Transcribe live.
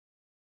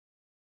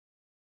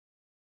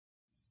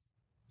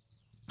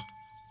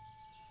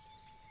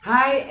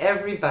Hi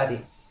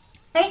everybody!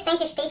 First, thank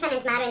you Stefan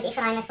and Maja and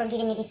Osojnik for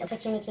giving me this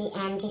opportunity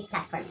and this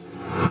platform.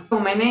 So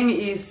my name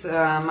is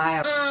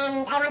Maja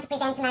and I want to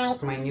present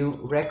tonight my new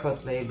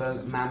record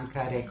label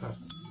Mamka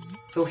Records.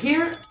 So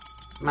here,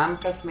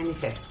 Mamka's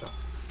manifesto.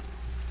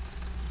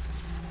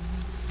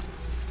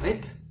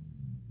 Wait.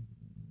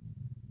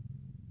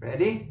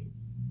 Ready?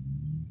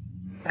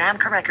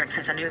 Mamka Records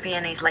is a new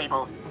Viennese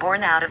label,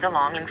 born out of the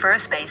longing for a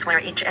space where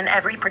each and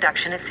every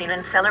production is seen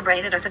and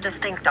celebrated as a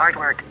distinct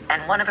artwork,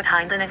 and one of a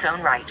kind in its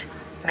own right.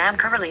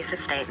 Mamka releases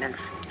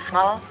statements,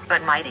 small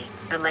but mighty.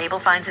 The label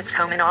finds its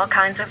home in all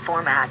kinds of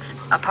formats,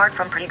 apart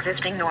from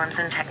pre-existing norms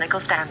and technical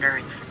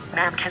standards.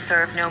 Mamka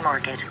serves no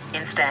market.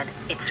 Instead,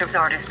 it serves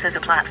artists as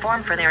a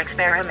platform for their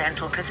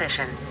experimental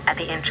position, at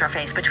the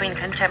interface between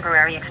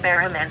contemporary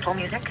experimental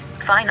music,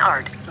 fine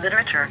art,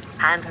 literature,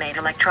 handmade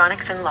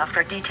electronics and love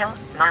for detail.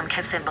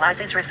 Mamka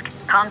symbolizes risk,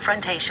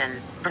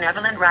 confrontation,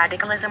 benevolent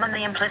radicalism, and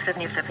the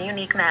implicitness of the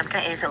unique.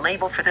 Mamka is a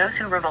label for those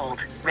who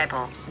revolt,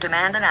 rebel,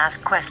 demand and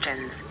ask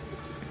questions.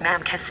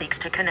 Mamka seeks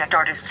to connect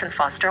artists and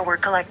foster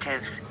work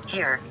collectives.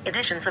 Here,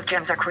 editions of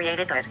gems are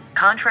created that,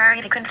 contrary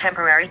to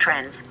contemporary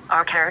trends,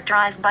 are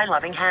characterized by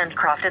loving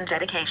handcraft and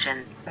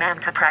dedication.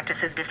 Mamka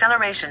practices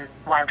deceleration,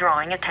 while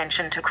drawing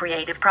attention to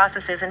creative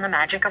processes and the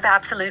magic of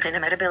absolute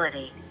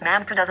inimitability.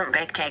 Mamka doesn't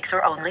bake cakes,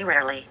 or only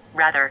rarely.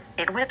 Rather,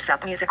 it whips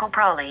up musical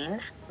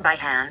pralines, by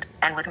hand,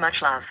 and with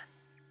much love.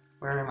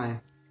 Where am I?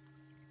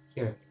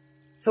 Here.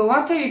 So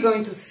what are you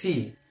going to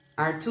see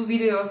are two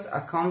videos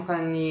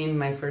accompanying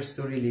my first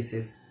two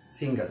releases.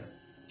 Singles,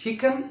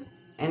 Chicken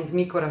and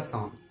Mi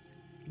Corazón,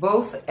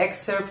 both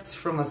excerpts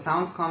from a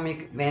sound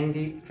comic,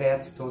 Wendy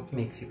Pferd tot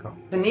Mexico.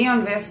 The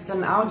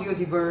neon-western,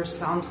 audio-diverse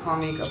sound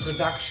comic, a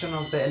production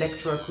of the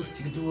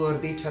electroacoustic duo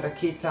Decha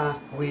Raqueta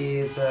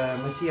with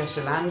Matthias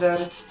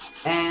Schelander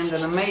and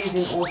an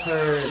amazing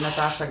author,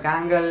 Natasha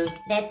Gangel,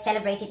 that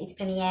celebrated its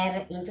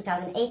premiere in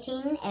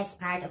 2018 as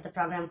part of the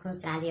program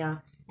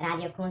Kunstradio,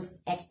 Radio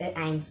Kunst at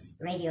Ö1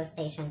 radio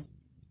station.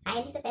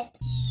 Hi Elisabeth!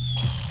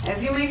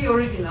 As you maybe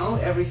already know,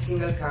 every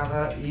single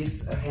cover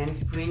is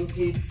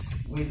hand-printed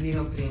with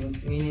lino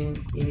print,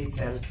 meaning in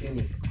itself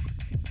unique.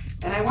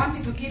 And I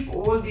wanted to keep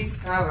all these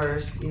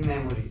covers in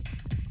memory,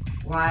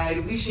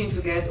 while wishing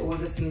to get all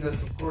the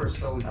singles, of course,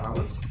 sold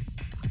out.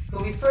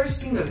 So with first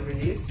single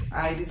release,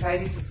 I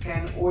decided to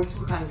scan all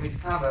 200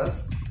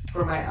 covers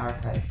for my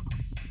archive.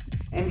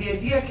 And the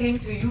idea came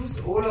to use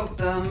all of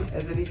them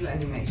as a little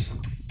animation.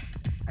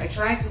 I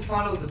tried to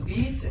follow the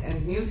beat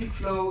and music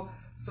flow.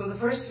 So the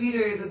first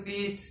video is a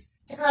bit,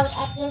 to quote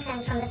Ed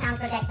Vincent from the Sound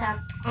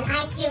Projector, an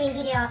eye-steering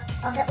video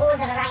of all the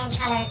variant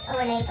colors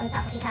overlaid on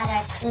top of each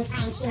other in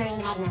fine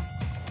shimmering madness.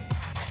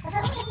 So for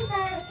all the people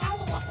who try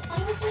to collect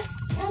tendencies,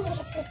 maybe you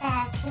should skip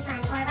this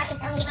one, or watch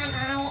it only with one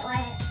eye, or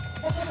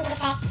just listen to the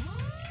track.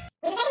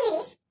 With the second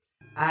release,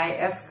 I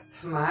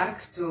asked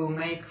Mark to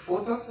make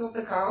photos of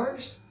the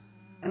covers,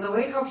 and the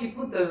way how he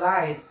put the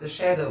light, the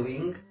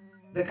shadowing,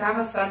 the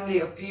cover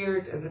suddenly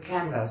appeared as a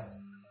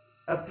canvas,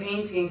 a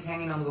painting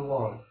hanging on the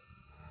wall.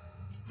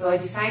 So I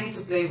decided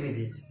to play with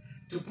it,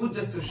 to put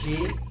the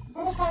sujet,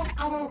 in this case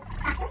I named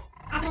Cactus,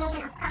 a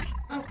combination of cock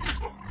and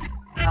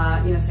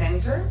cactus, in a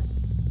center,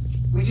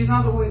 which is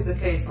not always the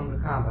case on the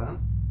cover,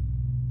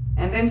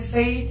 and then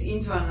fade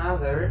into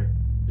another,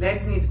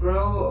 letting it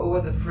grow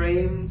over the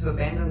frame to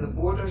abandon the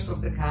borders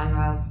of the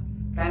canvas,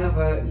 kind of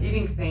a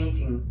living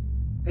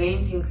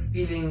painting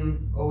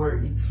spilling over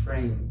its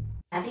frame.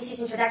 this is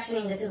introduction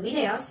in the two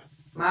videos.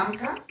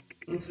 Mamka,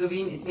 in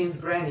Slovene it means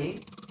granny,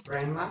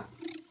 grandma.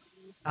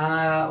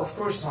 Of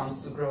course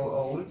wants to grow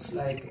old,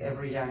 like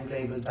every young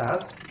label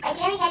does. I'm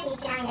very happy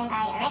if you now and then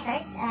buy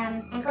records.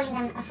 I'm calling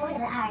them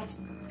affordable art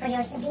for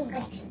your sublime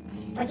collection.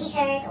 Or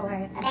t-shirt, or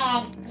a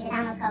bag with a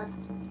download code.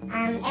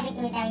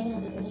 Everything is very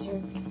limited edition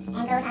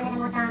and goes under the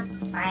motto,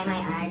 buy my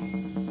art.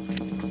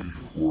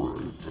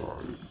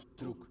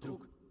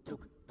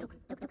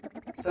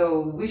 So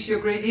wish you a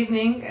great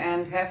evening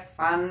and have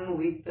fun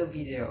with the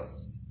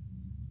videos.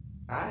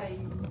 Bye!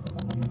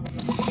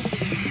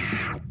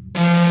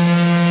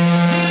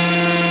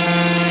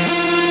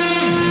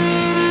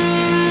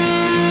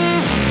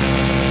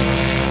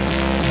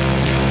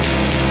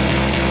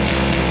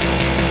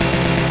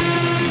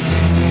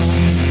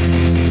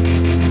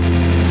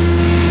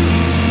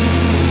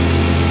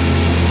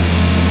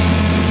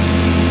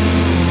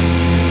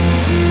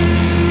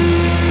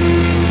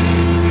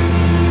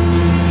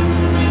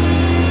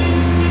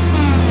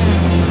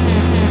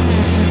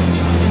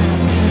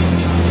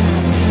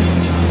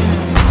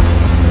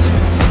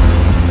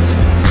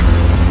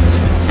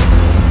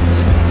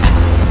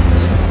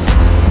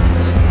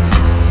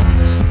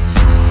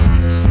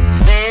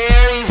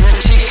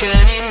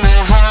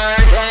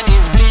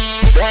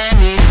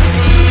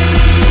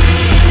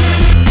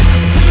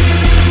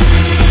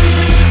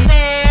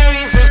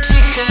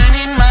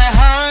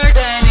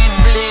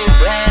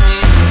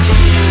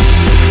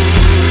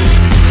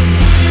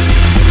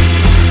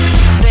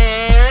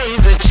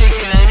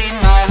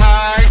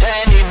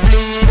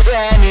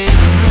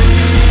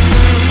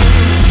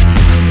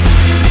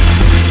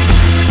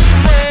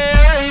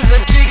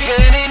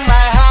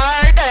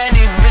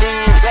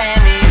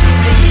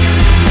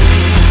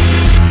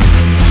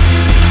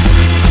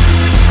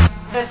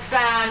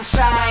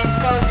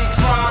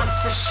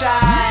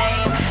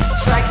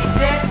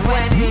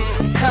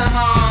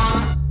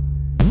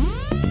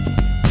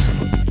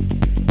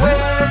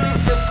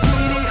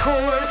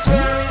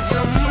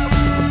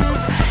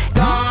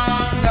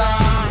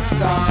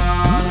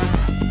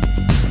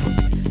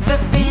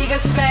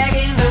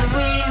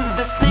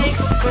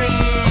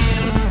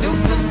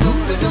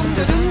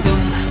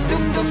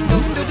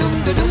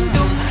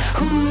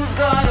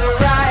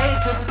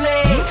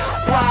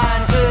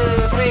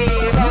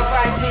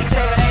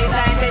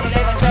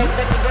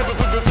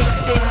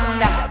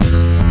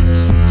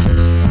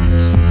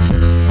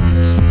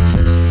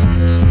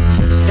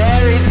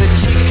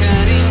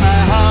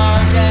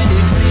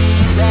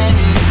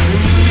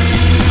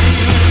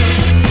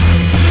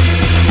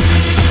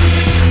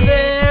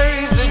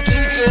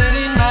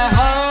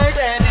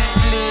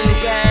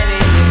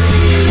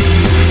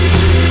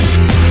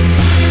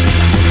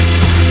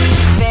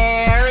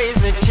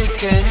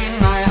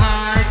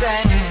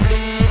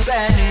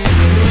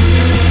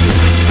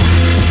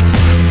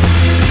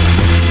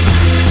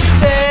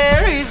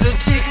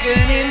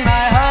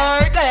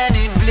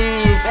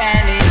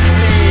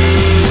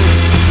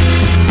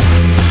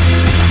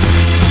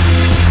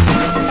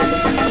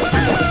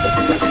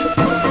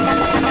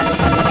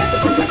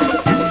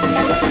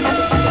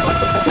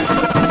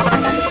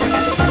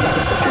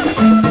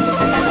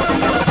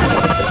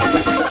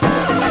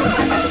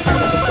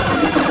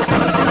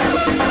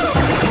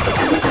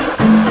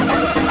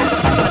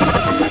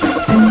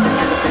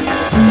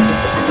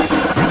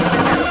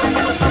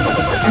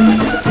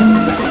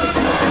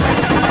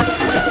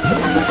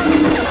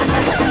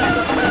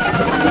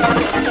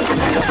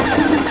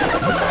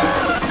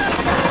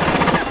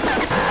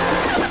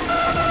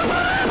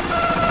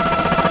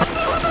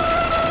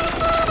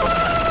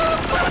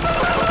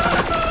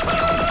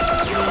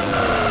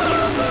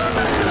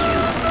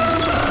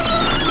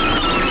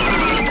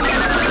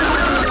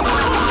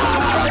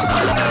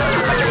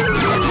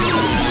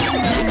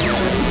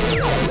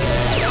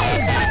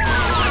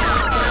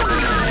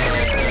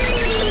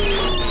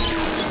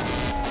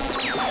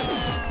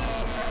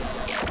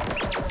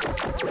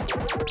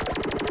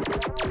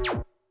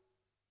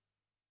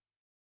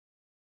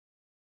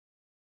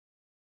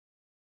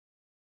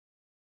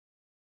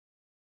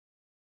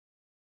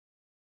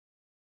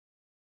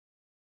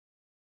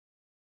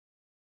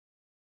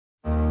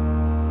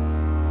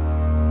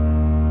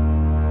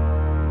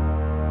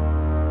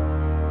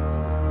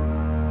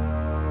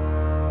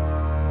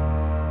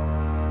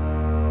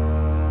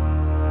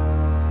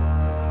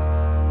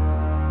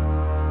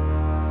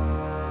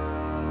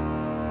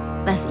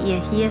 Was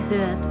ihr hier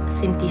hört,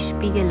 sind die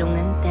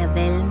Spiegelungen der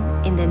Wellen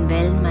in den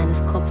Wellen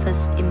meines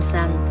Kopfes im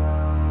Sand.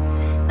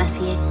 Was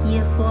ihr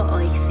hier vor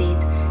euch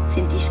seht,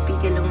 sind die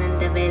Spiegelungen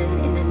der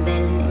Wellen in den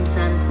Wellen im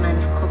Sand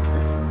meines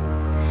Kopfes.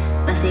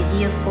 Was ihr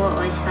hier vor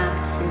euch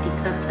habt, sind die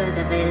Köpfe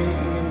der Wellen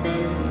in den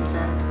Wellen im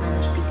Sand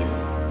meiner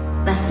Spiegelung.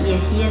 Was ihr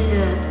hier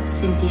hört,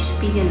 sind die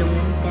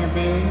Spiegelungen der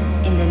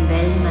Wellen in den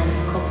Wellen meines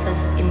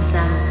Kopfes im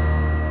Sand.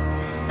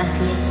 Was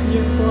ihr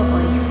hier vor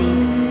euch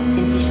seht,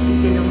 sind die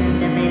Spiegelungen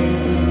der Wellen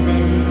in den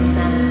Wellen im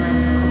Sand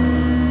meines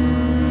Kopfes.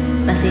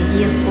 Was ihr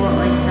hier vor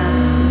euch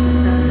habt, sind die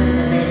Köpfe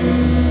der Wellen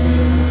in den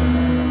Wellen im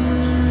Sand meiner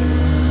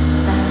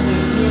Spiegelung. Was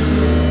ihr hier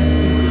hört,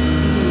 sind die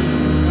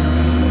Spiegelungen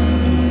der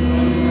Wellen in den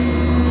Wellen meines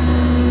Kopfes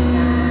im Sand.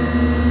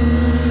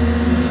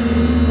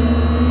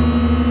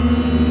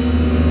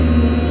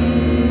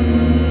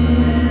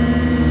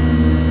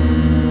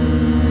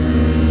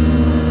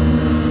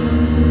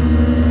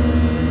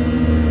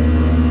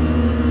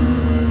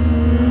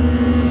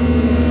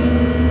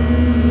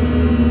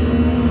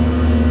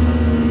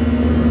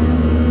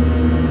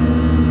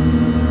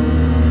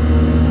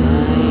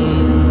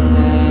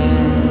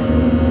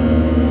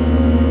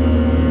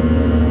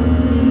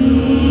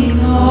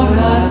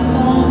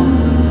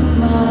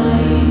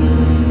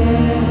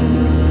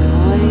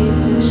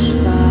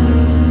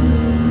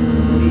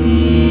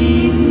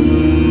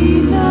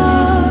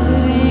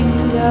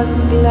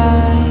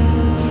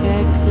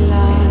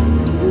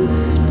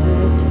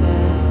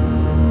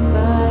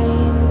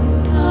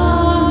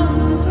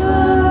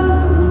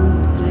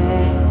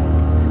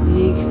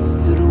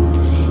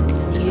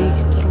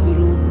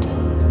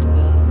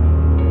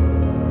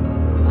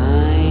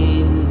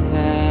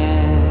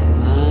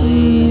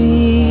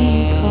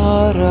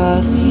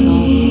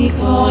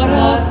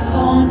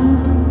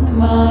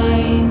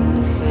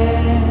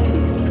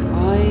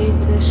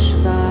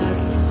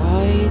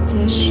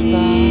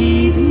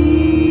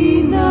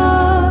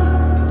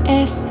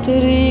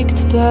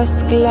 Das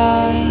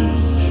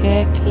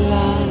gleiche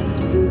Kleid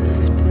lüftet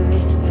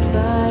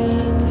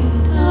weit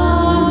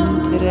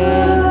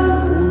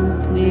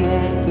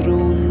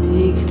und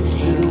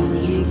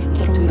nichts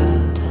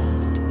drunter.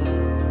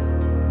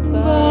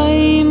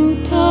 Beim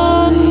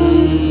Tanzen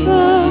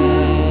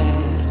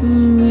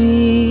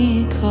mi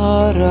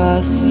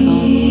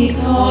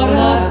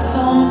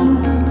corazón,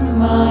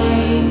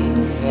 mein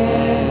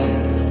Herz.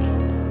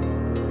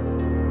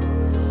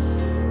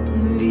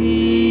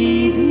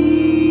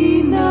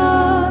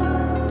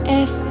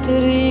 Es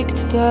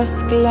trägt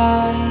das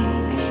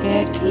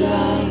gleiche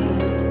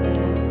Kleid.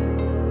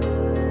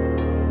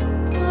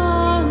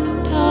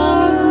 Tanzen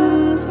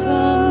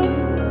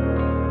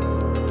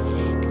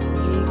trägt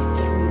nichts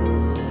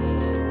drunter.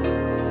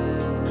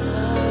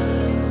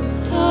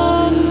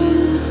 Tanzen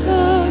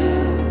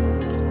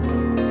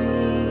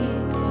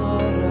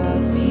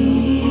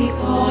mi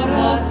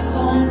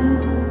corazón,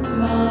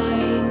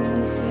 mein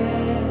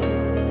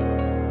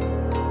Herz.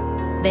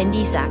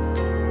 Wendy sagt: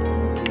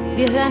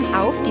 Wir hören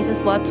auf,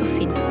 dieses Wort zu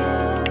finden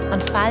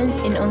und fallen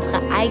in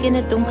unsere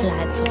eigene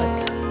Dunkelheit zurück,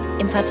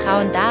 im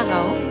Vertrauen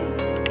darauf,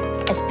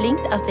 es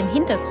blinkt aus dem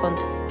Hintergrund,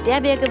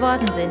 der wir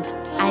geworden sind,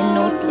 ein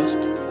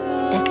Notlicht,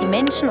 das die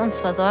Menschen uns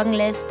versorgen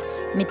lässt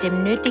mit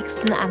dem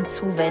Nötigsten an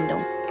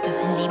Zuwendung, das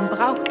ein Leben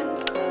braucht.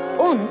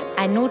 Und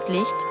ein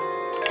Notlicht,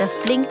 das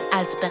blinkt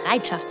als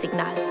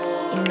Bereitschaftssignal,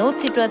 in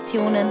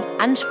Notsituationen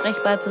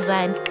ansprechbar zu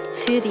sein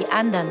für die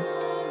anderen.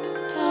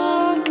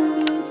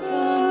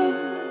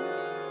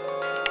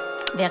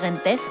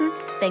 Währenddessen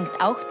denkt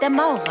auch der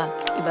Maurer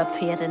über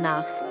Pferde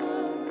nach.